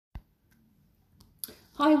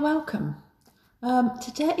Hi, welcome.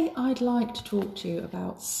 Today I'd like to talk to you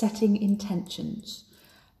about setting intentions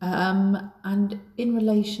and in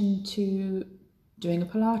relation to doing a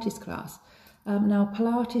Pilates class. Now,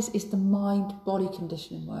 Pilates is the mind-body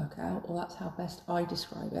conditioning workout, or that's how best I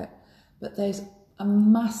describe it, but there's a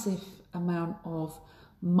massive amount of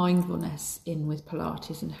mindfulness in with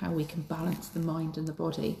Pilates and how we can balance the mind and the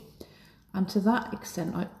body. And to that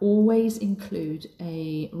extent, I always include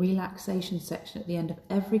a relaxation section at the end of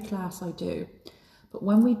every class I do. But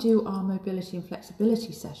when we do our mobility and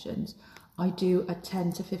flexibility sessions, I do a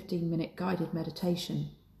 10 to 15 minute guided meditation.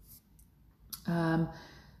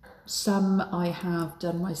 Some I have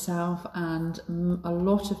done myself, and a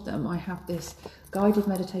lot of them I have this guided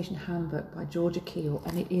meditation handbook by Georgia Keel,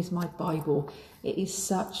 and it is my Bible. It is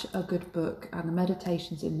such a good book, and the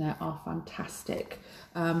meditations in there are fantastic.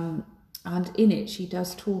 And in it, she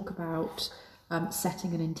does talk about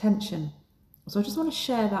setting an intention. So I just want to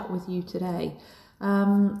share that with you today.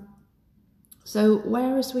 So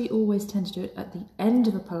whereas we always tend to do it at the end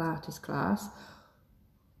of a Pilates class,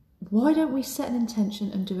 why don't we set an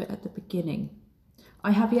intention and do it at the beginning?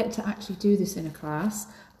 I have yet to actually do this in a class,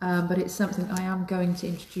 but it's something I am going to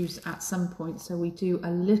introduce at some point. So we do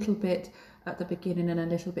a little bit at the beginning and a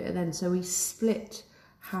little bit at the end. So we split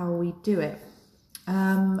how we do it.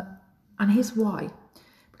 And here's why.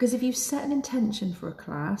 Because if you set an intention for a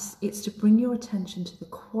class, it's to bring your attention to the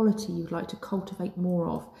quality you'd like to cultivate more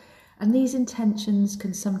of. And these intentions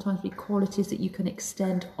can sometimes be qualities that you can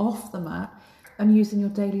extend off the mat and use in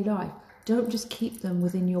your daily life. Don't just keep them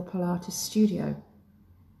within your Pilates studio.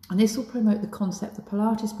 And this will promote the concept that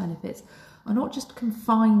Pilates benefits are not just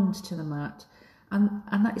confined to the mat, and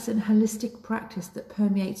that is a holistic practice that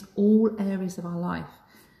permeates all areas of our life.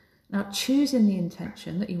 Now, choosing the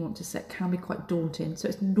intention that you want to set can be quite daunting, so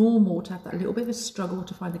it's normal to have that little bit of a struggle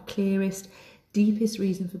to find the clearest, deepest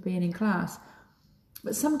reason for being in class.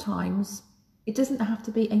 But sometimes it doesn't have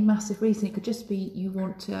to be a massive reason. It could just be you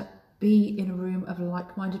want to be in a room of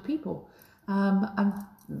like-minded people. And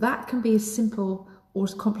that can be as simple or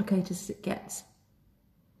as complicated as it gets.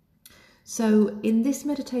 So in this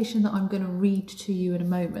meditation that I'm going to read to you in a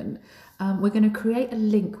moment, we're going to create a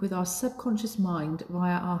link with our subconscious mind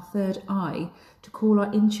via our third eye to call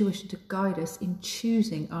our intuition to guide us in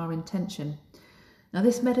choosing our intention. Now,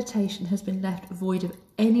 this meditation has been left void of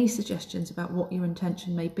any suggestions about what your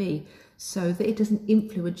intention may be, so that it doesn't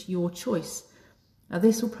influence your choice. Now,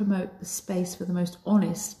 this will promote the space for the most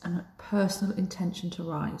honest and personal intention to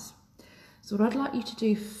rise. So what I'd like you to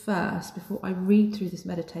do first, before I read through this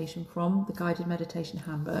meditation from the Guided Meditation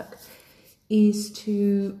Handbook, is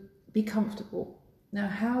to be comfortable. Now,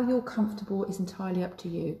 how you're comfortable is entirely up to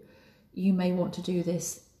you. You may want to do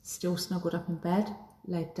this still snuggled up in bed,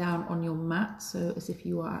 laid down on your mat, so as if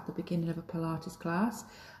you are at the beginning of a Pilates class,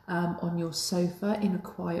 on your sofa in a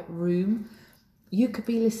quiet room. You could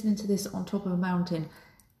be listening to this on top of a mountain.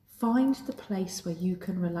 Find the place where you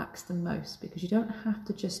can relax the most, because you don't have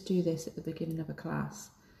to just do this at the beginning of a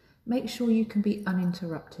class. Make sure you can be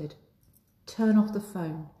uninterrupted. Turn off the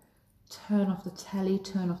phone, turn off the telly,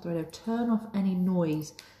 turn off the radio, turn off any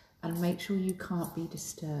noise, and make sure you can't be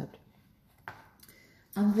disturbed.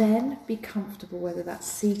 And then be comfortable, whether that's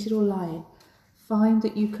seated or lying. Find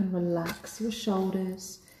that you can relax your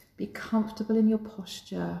shoulders, be comfortable in your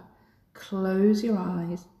posture, close your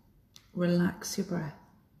eyes, relax your breath.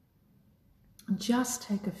 And just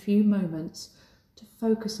take a few moments to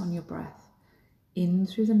focus on your breath, in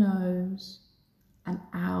through the nose and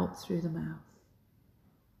out through the mouth.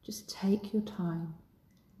 Just take your time.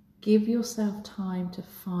 Give yourself time to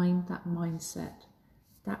find that mindset,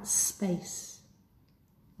 that space,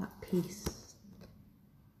 that peace.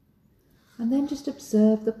 And then just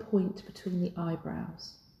observe the point between the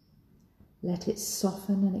eyebrows. Let it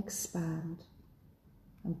soften and expand.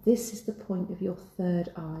 And this is the point of your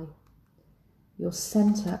third eye, your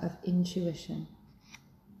centre of intuition,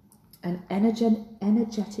 an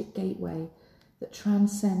energetic gateway that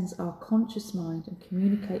transcends our conscious mind and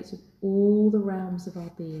communicates with all the realms of our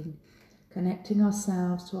being, connecting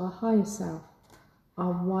ourselves to our higher self,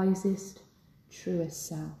 our wisest, truest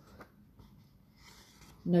self.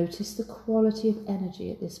 Notice the quality of energy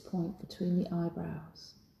at this point between the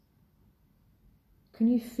eyebrows. Can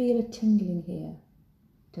you feel a tingling here?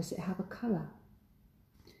 Does it have a colour?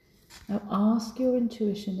 Now ask your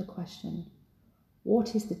intuition the question,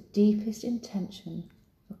 what is the deepest intention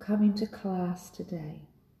for coming to class today?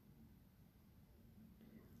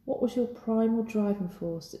 What was your primal driving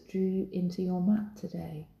force that drew you into your mat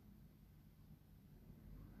today?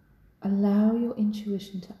 Allow your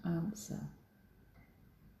intuition to answer. '.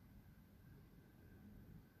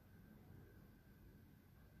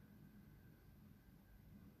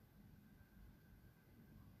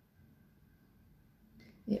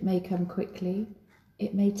 It may come quickly,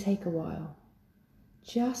 it may take a while.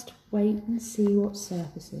 Just wait and see what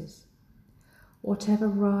surfaces. Whatever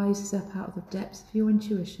rises up out of the depths of your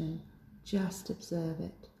intuition, just observe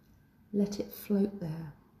it. Let it float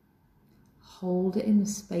there. Hold it in the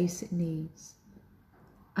space it needs.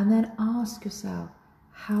 And then ask yourself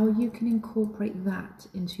how you can incorporate that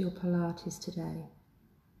into your Pilates today.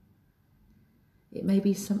 It may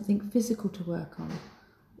be something physical to work on,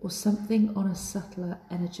 or something on a subtler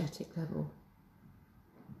energetic level.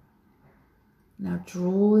 Now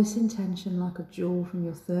draw this intention like a jewel from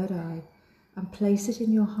your third eye and place it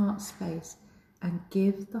in your heart space, and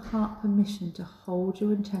give the heart permission to hold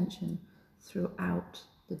your intention throughout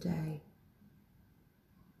the day.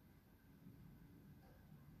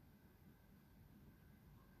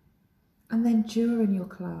 And then during your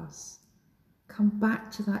class, come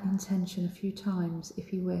back to that intention a few times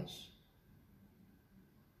if you wish.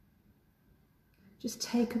 Just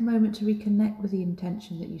take a moment to reconnect with the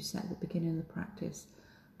intention that you set at the beginning of the practice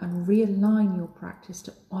and realign your practice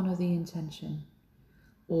to honour the intention.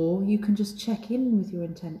 Or you can just check in with your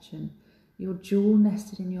intention, your jewel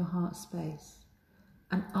nested in your heart space,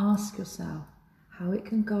 and ask yourself how it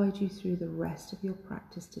can guide you through the rest of your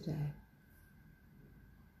practice today.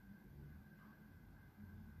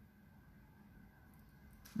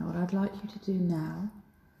 Now what I'd like you to do now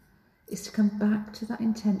is to come back to that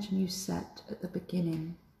intention you set at the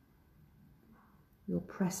beginning, your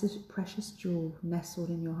precious jewel nestled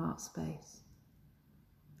in your heart space,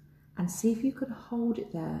 and see if you can hold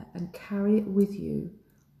it there and carry it with you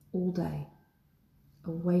all day,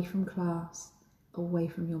 away from class, away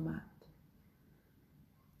from your mat.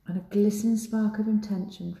 And a glistening spark of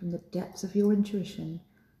intention from the depths of your intuition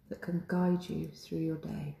that can guide you through your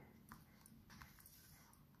day.